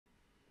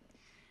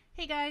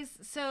Hey guys,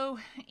 so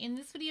in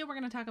this video we're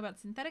going to talk about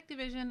synthetic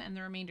division and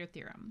the remainder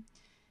theorem.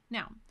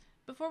 Now,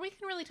 before we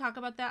can really talk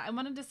about that, I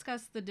want to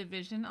discuss the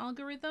division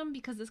algorithm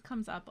because this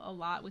comes up a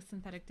lot with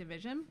synthetic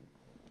division.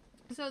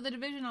 So the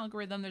division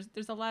algorithm,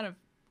 there's a lot of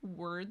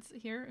words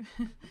here.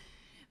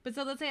 But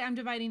so let's say I'm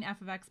dividing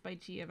f of x by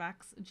g of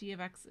x. G of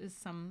x is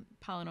some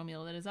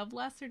polynomial that is of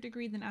lesser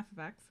degree than f of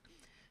x.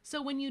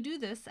 So when you do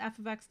this, f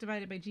of x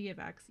divided by g of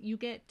x, you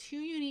get two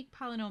unique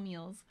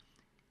polynomials,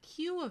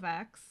 q of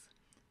x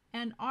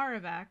and r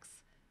of x,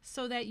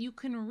 so that you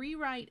can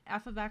rewrite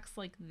f of x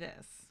like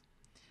this.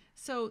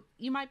 So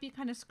you might be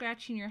kind of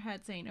scratching your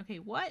head saying, okay,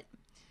 what?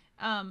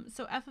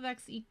 So f of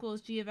x equals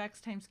g of x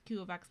times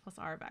q of x plus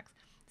r of x.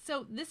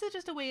 So this is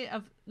just a way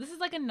of, this is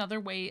like another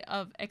way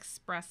of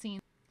expressing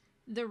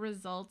the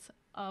result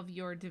of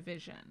your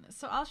division.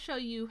 So I'll show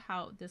you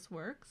how this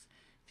works.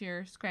 If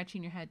you're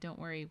scratching your head, don't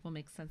worry, we'll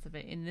make sense of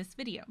it in this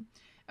video.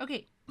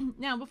 Okay,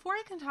 now before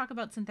I can talk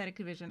about synthetic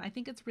division, I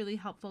think it's really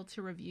helpful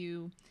to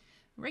review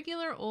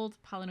regular old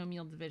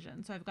polynomial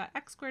division. So I've got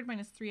x squared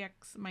minus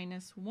 3x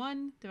minus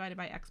 1 divided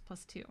by x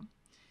plus 2.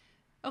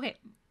 Okay,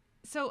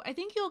 so I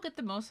think you'll get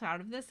the most out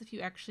of this if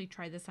you actually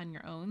try this on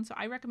your own. So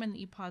I recommend that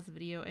you pause the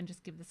video and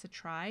just give this a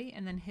try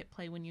and then hit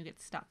play when you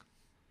get stuck.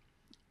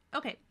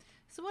 Okay,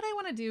 so what I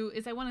want to do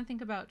is I want to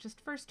think about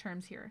just first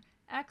terms here,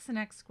 x and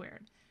x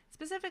squared.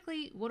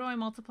 Specifically, what do I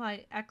multiply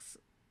x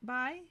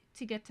by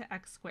to get to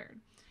x squared?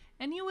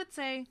 And you would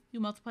say you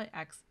multiply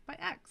x by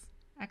x.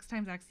 X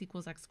times x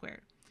equals x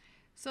squared.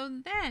 So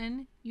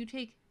then you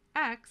take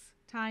x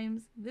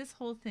times this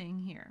whole thing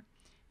here.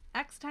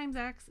 X times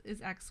x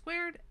is x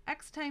squared,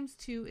 x times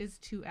 2 is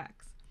 2x.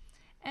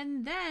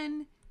 And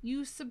then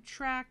you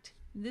subtract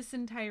this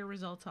entire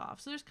result off.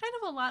 So there's kind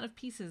of a lot of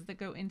pieces that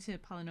go into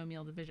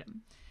polynomial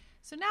division.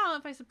 So now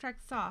if I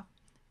subtract this off,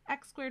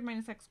 x squared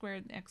minus x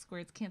squared, and x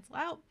squareds cancel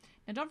out.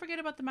 Now don't forget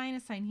about the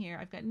minus sign here.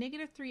 I've got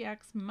negative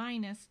 3x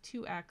minus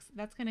 2x.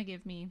 That's going to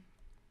give me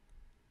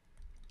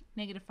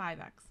negative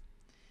 5x.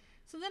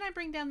 So then I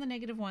bring down the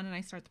negative 1 and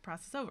I start the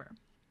process over.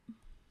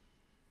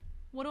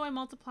 What do I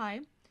multiply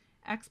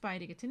x by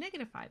to get to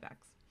negative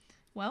 5x?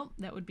 Well,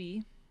 that would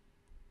be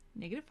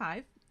negative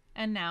 5.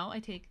 And now I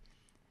take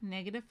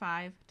negative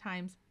 5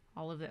 times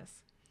all of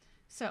this.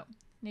 So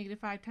negative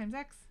 5 times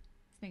x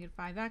is negative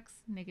 5x.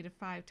 Negative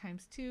 5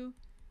 times 2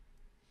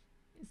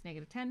 is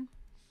negative 10.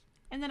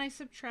 And then I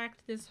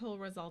subtract this whole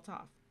result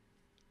off.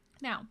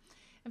 Now,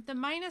 if the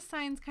minus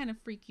signs kind of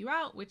freak you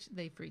out, which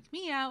they freak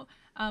me out,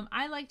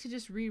 I like to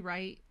just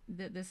rewrite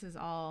that this is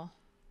all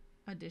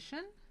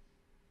addition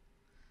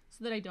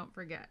so that I don't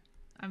forget.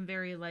 I'm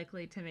very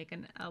likely to make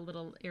a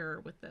little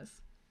error with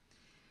this.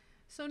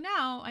 So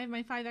now I have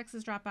my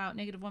 5x's drop out,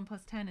 negative 1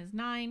 plus 10 is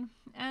 9,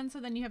 and so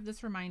then you have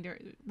this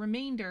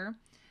remainder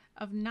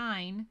of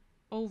 9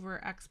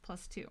 over x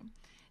plus 2.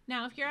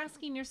 Now if you're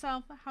asking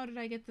yourself, how did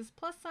I get this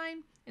plus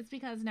sign? It's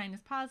because 9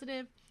 is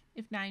positive.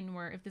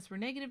 If this were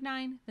negative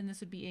 9, then this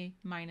would be a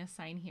minus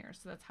sign here.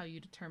 So that's how you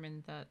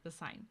determine the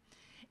sign.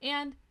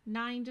 And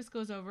 9 just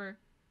goes over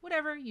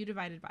whatever you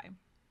divided by.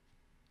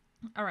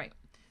 All right,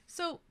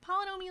 so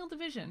polynomial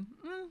division,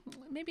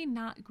 maybe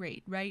not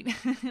great, right?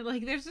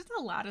 Like there's just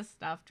a lot of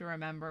stuff to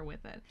remember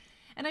with it.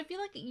 And I feel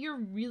like you're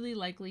really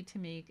likely to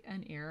make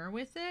an error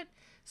with it.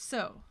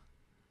 So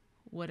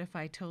what if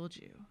I told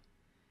you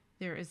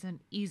there is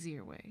an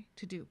easier way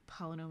to do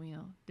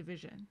polynomial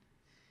division?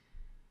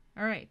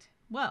 All right.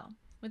 Well,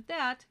 with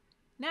that,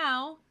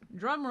 now,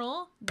 drum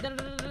roll,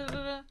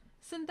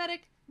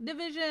 synthetic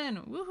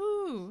division,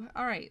 woohoo!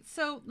 All right,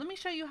 so let me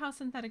show you how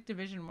synthetic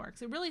division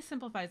works. It really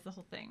simplifies the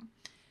whole thing.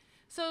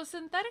 So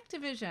synthetic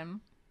division,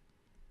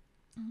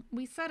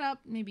 we set up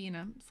maybe in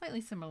a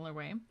slightly similar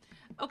way.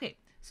 Okay,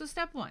 so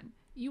step one,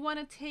 you want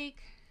to take,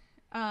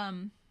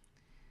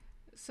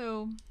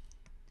 so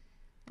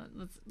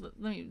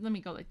let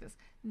me go like this.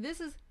 This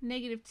is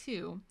negative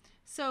 2,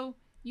 so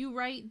you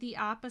write the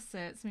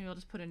opposite, so maybe I'll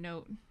just put a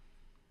note.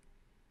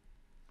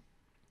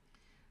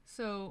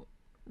 So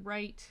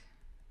write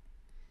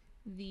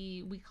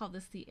we call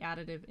this the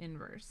additive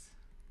inverse.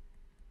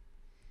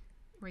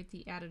 Write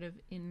the additive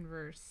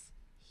inverse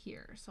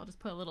here. So I'll just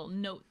put a little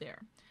note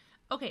there.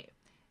 Okay,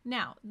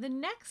 now the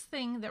next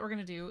thing that we're going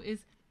to do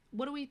is,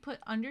 what do we put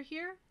under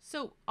here?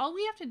 So all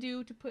we have to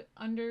do to put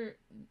under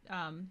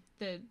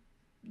the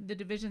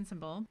division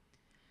symbol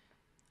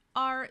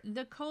are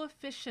the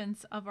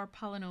coefficients of our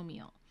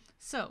polynomial.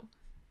 So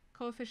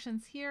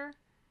coefficients here,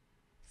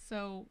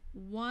 so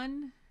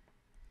 1,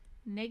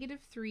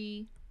 negative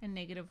 3, and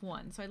negative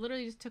 1. So I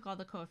literally just took all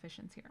the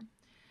coefficients here.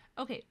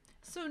 Okay,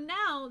 so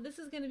now this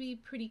is going to be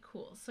pretty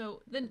cool.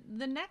 So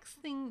the next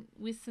thing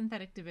with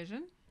synthetic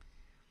division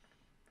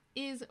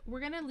is we're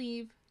going to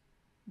leave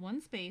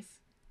one space,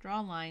 draw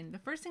a line. The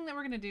first thing that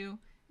we're going to do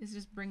is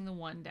just bring the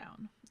 1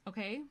 down,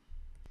 okay?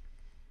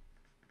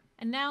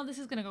 And now this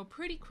is going to go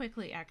pretty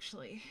quickly,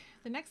 actually.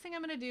 The next thing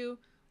I'm going to do,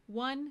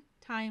 1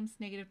 times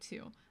negative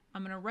 2.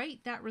 I'm going to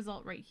write that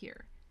result right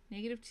here,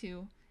 negative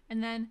 2,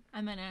 and then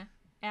I'm going to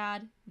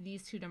add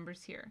these two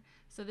numbers here.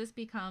 So this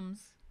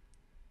becomes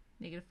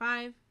negative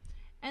 5,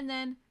 And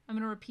then I'm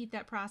going to repeat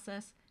that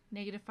process.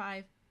 Negative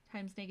 5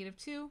 times negative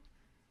 2.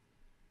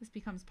 This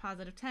becomes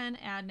positive 10.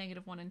 Add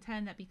negative 1 and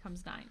 10. That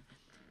becomes 9.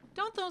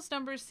 Don't those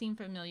numbers seem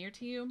familiar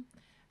to you?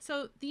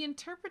 So the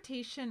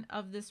interpretation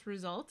of this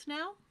result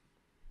now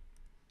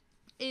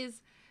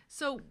is,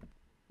 so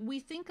we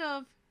think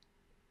of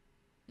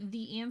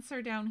the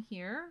answer down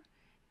here.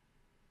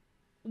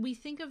 We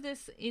think of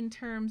this in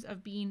terms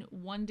of being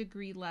 1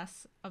 degree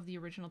less of the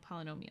original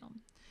polynomial.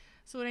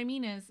 So what I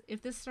mean is,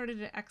 if this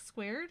started at x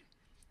squared,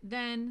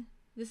 then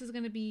this is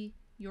going to be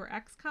your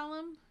x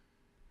column,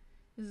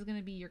 this is going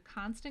to be your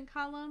constant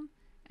column,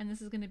 and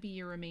this is going to be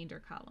your remainder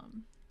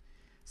column.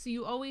 So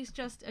you always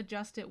just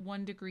adjust it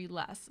 1 degree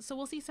less. So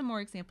we'll see some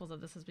more examples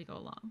of this as we go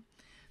along.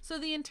 So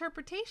the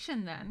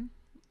interpretation then,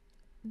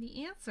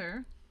 the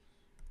answer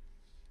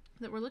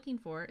that we're looking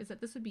for is that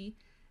this would be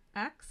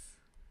x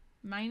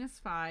minus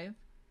 5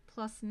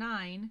 plus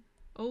 9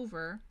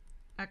 over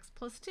x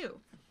plus 2.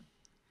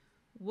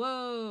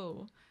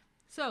 Whoa!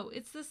 So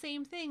it's the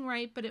same thing,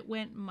 right? But it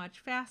went much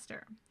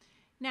faster.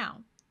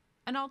 Now,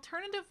 an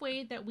alternative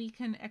way that we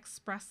can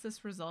express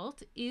this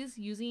result is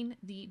using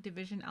the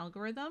division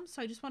algorithm.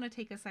 So I just want to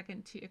take a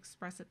second to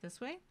express it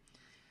this way.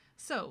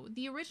 So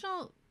the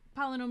original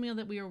polynomial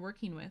that we were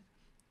working with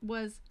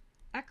was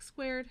x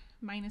squared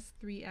minus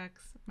 3x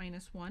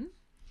minus 1.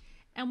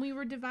 And we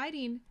were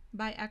dividing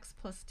by x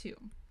plus 2.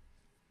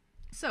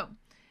 So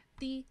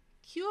the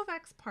q of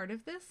x part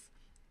of this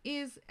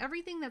is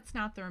everything that's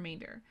not the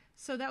remainder.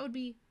 So that would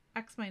be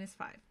x minus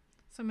 5.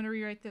 So I'm going to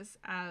rewrite this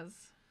as,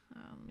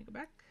 let me go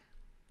back,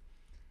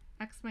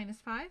 x minus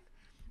 5.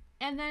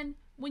 And then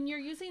when you're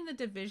using the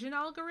division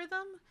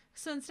algorithm,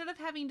 so instead of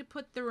having to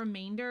put the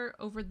remainder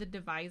over the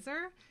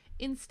divisor,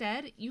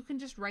 instead you can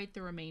just write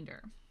the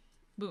remainder.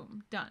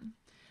 Boom, done.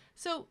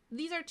 So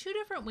these are two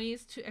different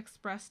ways to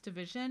express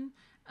division,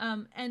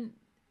 and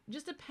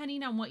just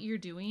depending on what you're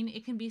doing,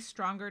 it can be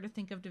stronger to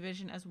think of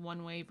division as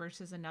one way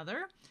versus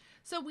another.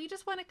 So we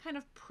just want to kind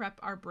of prep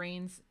our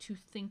brains to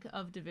think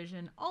of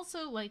division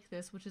also like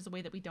this, which is a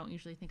way that we don't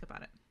usually think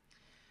about it.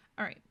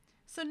 All right,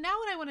 so now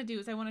what I want to do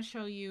is I want to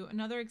show you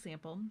another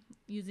example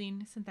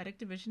using synthetic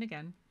division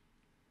again.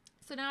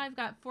 So now I've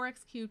got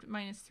 4x cubed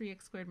minus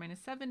 3x squared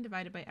minus 7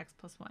 divided by x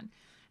plus 1.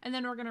 And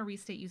then we're going to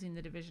restate using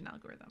the division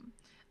algorithm.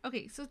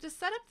 Okay, so to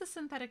set up the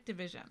synthetic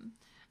division,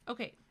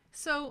 okay,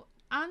 so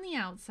on the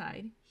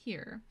outside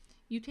here,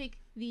 you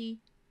take the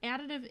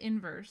additive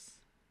inverse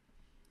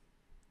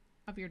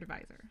of your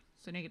divisor,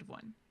 so negative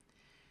 1.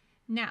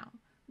 Now,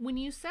 when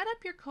you set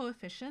up your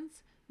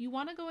coefficients, you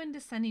want to go in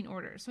descending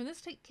order. So in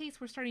this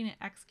case, we're starting at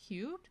x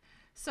cubed.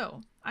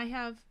 So I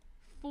have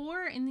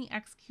 4 in the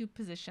x cubed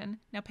position.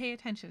 Now pay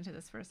attention to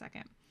this for a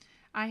second.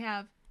 I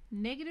have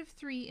negative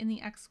 3 in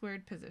the x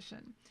squared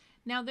position.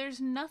 Now there's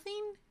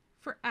nothing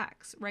for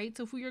x, right?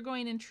 So if we were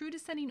going in true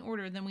descending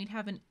order, then we'd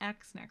have an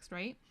x next,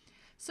 right?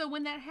 So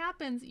when that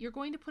happens, you're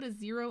going to put a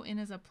 0 in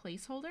as a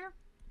placeholder.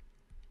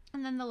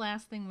 And then the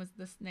last thing was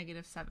this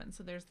negative 7.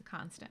 So there's the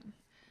constant.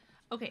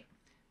 Okay,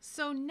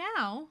 so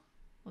now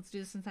let's do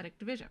the synthetic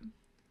division.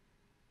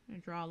 I'm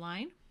going to draw a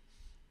line,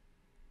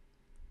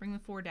 bring the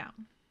 4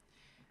 down.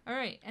 All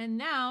right, and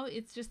now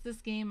it's just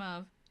this game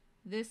of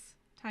this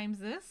times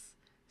this.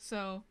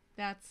 So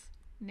that's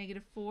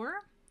negative 4.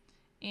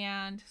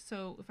 And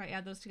so if I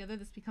add those together,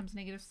 this becomes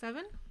negative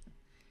 7.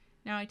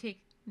 Now I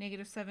take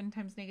negative 7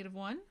 times negative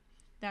 1.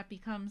 That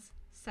becomes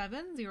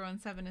 7. 0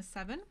 and 7 is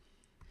 7.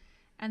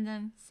 And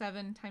then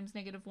 7 times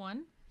negative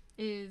 1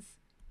 is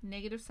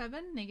negative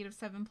 7. Negative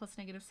 7 plus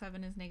negative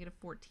 7 is negative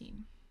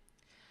 14.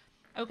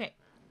 Okay,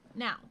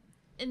 now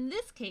in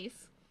this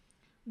case,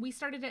 we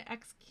started at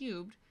x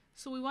cubed,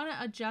 so we want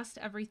to adjust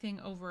everything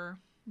over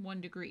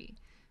 1 degree.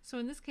 So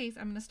in this case,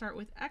 I'm going to start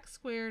with x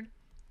squared,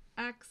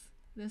 x,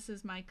 this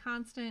is my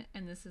constant,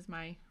 and this is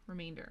my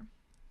remainder.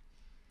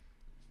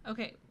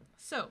 Okay,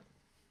 so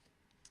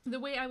the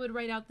way I would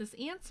write out this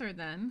answer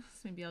then,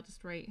 so maybe I'll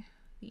just write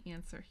the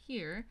answer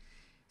here.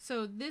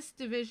 So this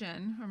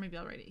division, or maybe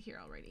I'll write it here,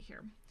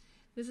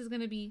 This is going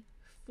to be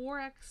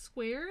 4x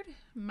squared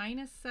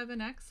minus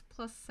 7x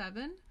plus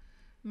 7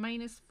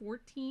 minus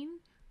 14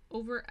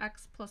 over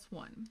x plus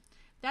 1.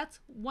 That's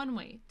one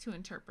way to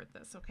interpret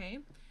this, okay?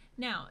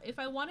 Now, if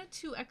I wanted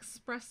to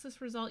express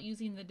this result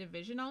using the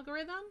division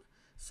algorithm,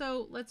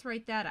 so let's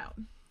write that out.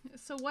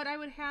 So what I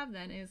would have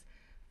then is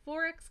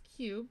 4x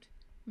cubed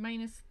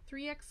minus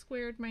 3x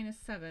squared minus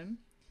 7.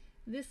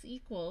 This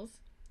equals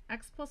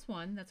x plus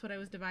 1, that's what I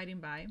was dividing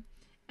by.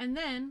 And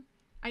then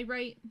I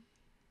write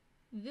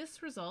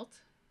this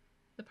result,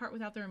 the part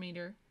without the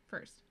remainder,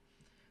 first.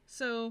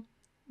 So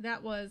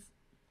that was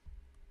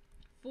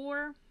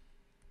 4x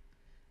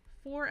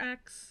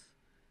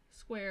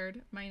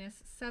squared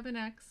minus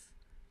 7x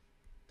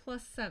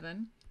plus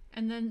 7,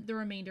 and then the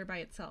remainder by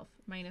itself,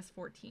 minus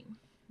 14.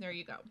 There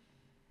you go.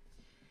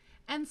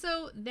 And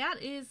so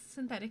that is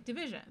synthetic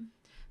division.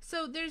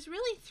 So there's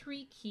really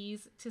 3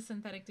 keys to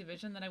synthetic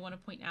division that I want to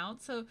point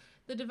out. So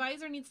the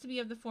divisor needs to be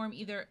of the form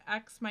either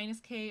x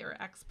minus k or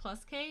x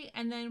plus k,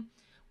 and then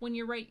when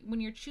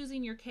you're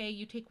choosing your k,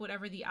 you take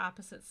whatever the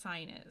opposite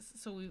sign is.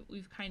 So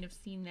we've kind of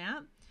seen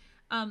that.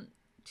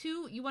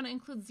 2, you want to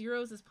include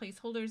zeros as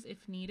placeholders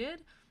if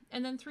needed.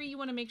 And then 3, you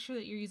want to make sure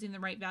that you're using the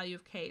right value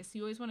of k. So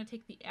you always want to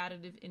take the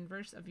additive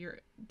inverse of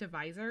your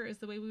divisor is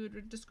the way we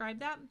would describe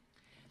that.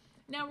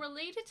 Now,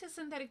 related to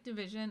synthetic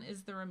division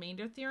is the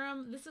remainder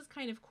theorem. This is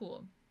kind of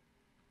cool.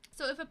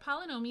 So if a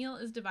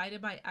polynomial is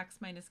divided by x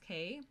minus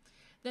k,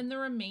 then the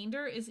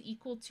remainder is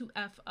equal to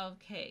f of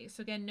k.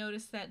 So again,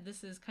 notice that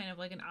this is kind of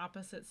like an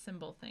opposite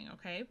symbol thing,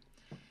 okay?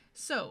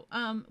 So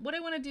what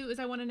I want to do is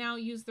I want to now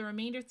use the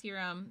remainder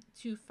theorem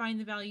to find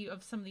the value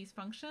of some of these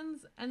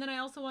functions. And then I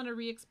also want to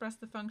re-express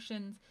the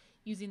functions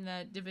using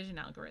the division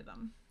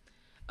algorithm.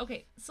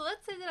 Okay, so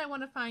let's say that I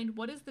want to find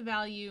what is the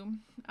value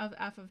of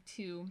f of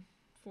 2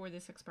 for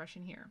this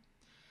expression here.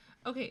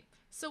 Okay,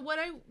 so what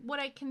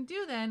I can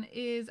do then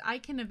is I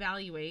can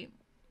evaluate.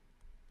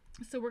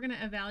 So we're going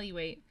to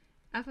evaluate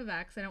f of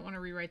x. I don't want to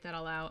rewrite that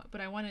all out,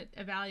 but I want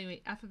to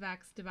evaluate f of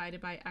x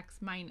divided by x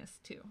minus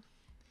 2.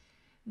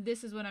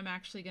 This is what I'm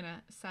actually going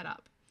to set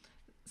up.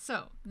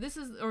 So this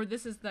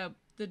is the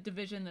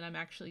division that I'm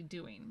actually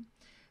doing.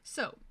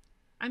 So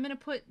I'm going to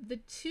put the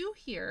 2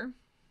 here,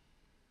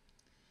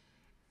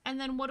 and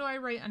then what do I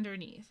write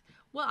underneath?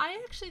 Well, I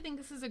actually think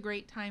this is a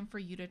great time for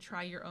you to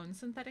try your own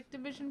synthetic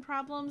division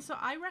problem. So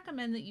I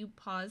recommend that you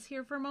pause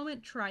here for a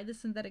moment, try the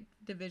synthetic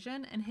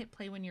division, and hit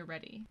play when you're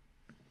ready.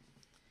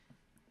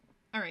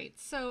 All right,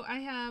 so I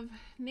have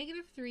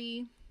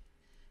 -3,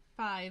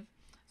 5.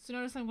 So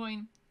notice I'm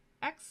going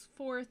x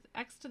fourth,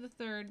 x to the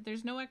third.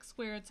 There's no x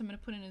squared, so I'm going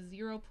to put in a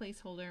 0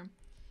 placeholder,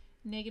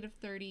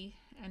 -30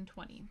 and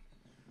 20.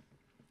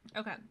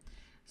 Okay,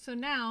 so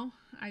now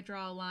I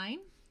draw a line.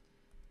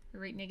 I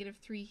write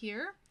 -3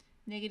 here.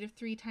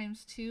 -3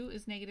 times 2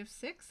 is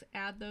 -6.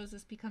 Add those,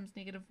 this becomes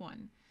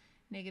 -1.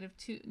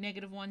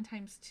 -1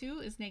 times 2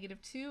 is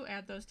 -2.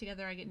 Add those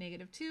together, I get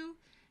 -2.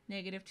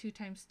 -2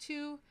 times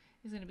 2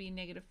 is going to be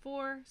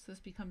 -4, so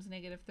this becomes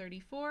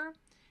 -34.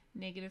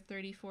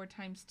 -34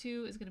 times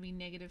 2 is going to be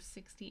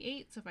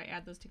 -68. So if I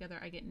add those together,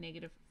 I get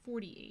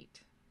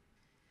 -48.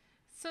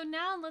 So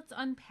now let's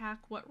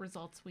unpack what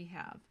results we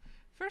have.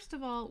 First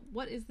of all,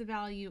 what is the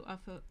value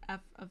of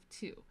f of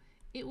 2?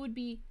 It would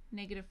be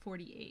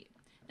 -48.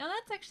 Now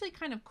that's actually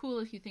kind of cool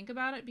if you think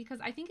about it, because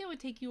I think it would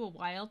take you a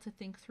while to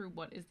think through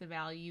what is the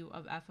value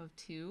of f of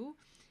 2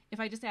 if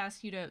I just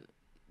asked you to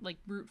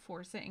like brute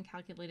force it and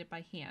calculate it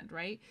by hand,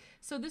 right?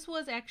 So this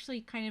was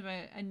actually kind of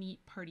a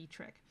neat party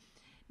trick.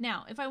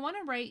 Now, if I want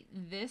to write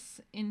this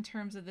in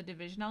terms of the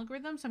division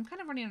algorithm, so I'm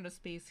kind of running out of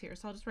space here,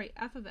 so I'll just write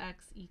f of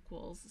x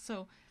equals,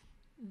 so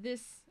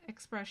this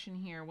expression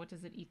here, what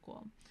does it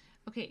equal?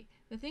 Okay,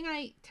 the thing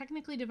I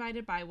technically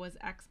divided by was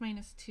x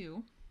minus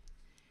 2,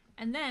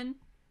 and then,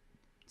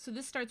 so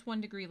this starts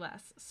 1 degree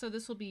less, so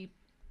this will be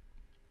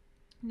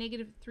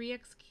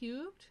 -3x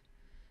cubed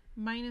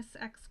minus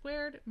x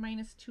squared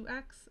minus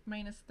 2x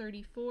minus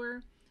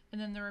 34, and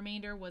then the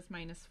remainder was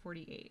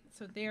 -48.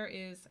 So there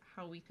is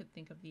how we could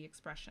think of the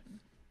expression.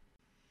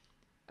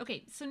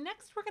 Okay, so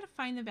next we're going to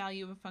find the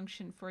value of a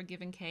function for a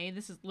given k.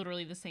 This is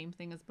literally the same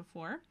thing as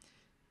before.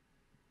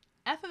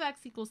 F of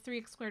x equals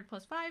 3x squared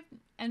plus 5,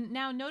 and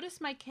now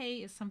notice my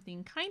k is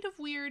something kind of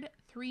weird,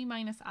 3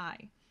 minus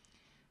I.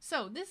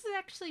 So this is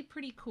actually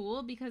pretty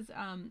cool because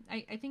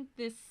I think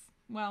this,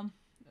 well,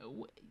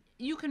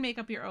 you can make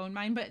up your own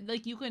mind, but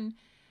like you can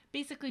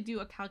basically do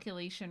a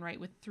calculation, right,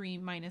 with 3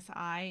 minus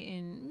I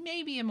in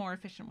maybe a more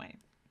efficient way.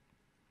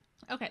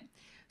 Okay,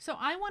 so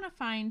I want to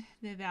find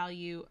the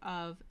value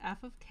of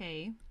f of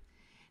k.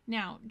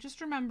 Now,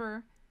 just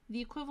remember, the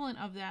equivalent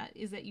of that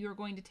is that you're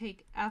going to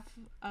take f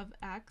of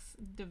x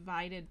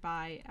divided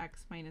by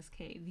x minus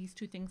k. These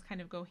two things kind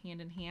of go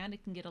hand in hand.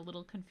 It can get a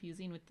little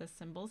confusing with the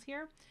symbols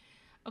here.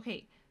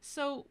 Okay,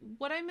 so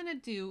what I'm going to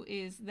do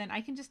is then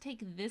I can just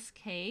take this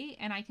k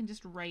and I can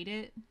just write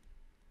it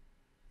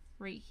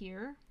right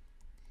here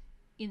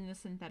in the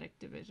synthetic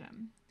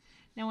division.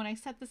 Now when I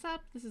set this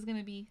up, this is going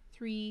to be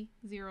 3,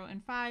 0,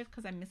 and 5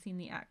 because I'm missing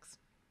the x.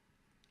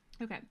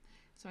 Okay,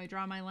 so I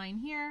draw my line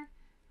here.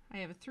 I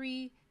have a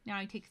 3. Now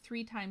I take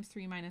 3 times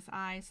 3 minus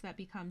I, so that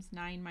becomes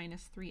 9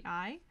 minus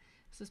 3i.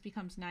 So this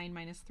becomes 9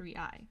 minus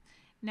 3i.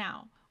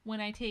 Now,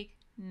 when I take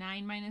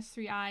 9 minus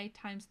 3i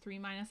times 3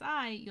 minus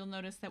I, you'll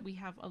notice that we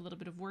have a little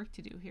bit of work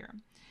to do here.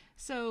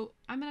 So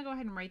I'm going to go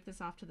ahead and write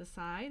this off to the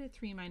side,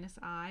 3 minus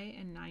I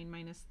and 9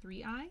 minus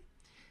 3i.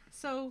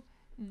 So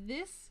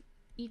this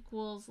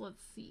equals,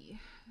 let's see,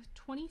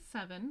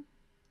 27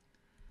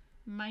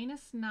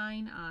 minus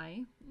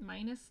 9i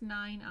minus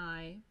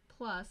 9i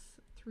plus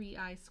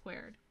 3i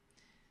squared.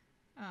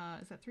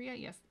 Is that 3i?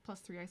 Yes,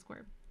 plus 3i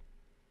squared.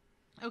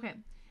 Okay,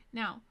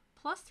 now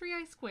plus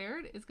 3i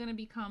squared is going to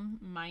become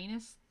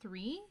minus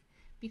 3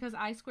 because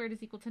I squared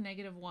is equal to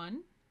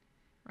 -1,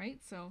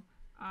 right? So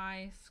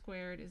I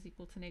squared is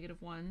equal to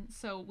 -1.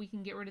 So we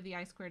can get rid of the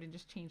I squared and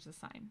just change the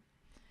sign.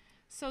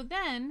 So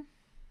then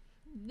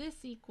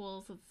this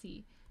equals, let's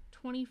see,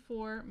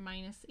 24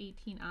 minus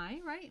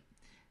 18i, right?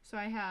 So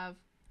I have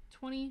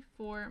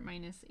 24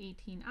 minus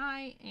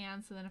 18i,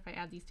 and so then if I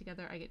add these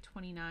together, I get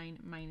 29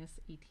 minus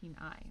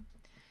 18i.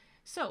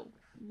 So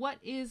what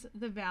is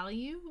the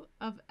value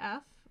of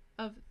f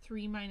of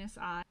 3 minus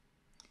I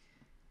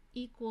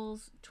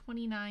equals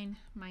 29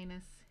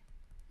 minus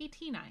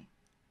 18i?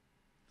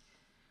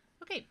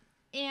 Okay,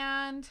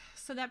 and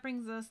so that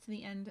brings us to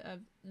the end of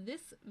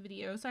this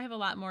video. So I have a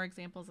lot more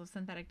examples of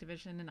synthetic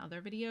division in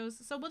other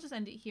videos, so we'll just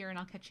end it here and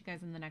I'll catch you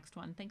guys in the next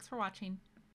one. Thanks for watching.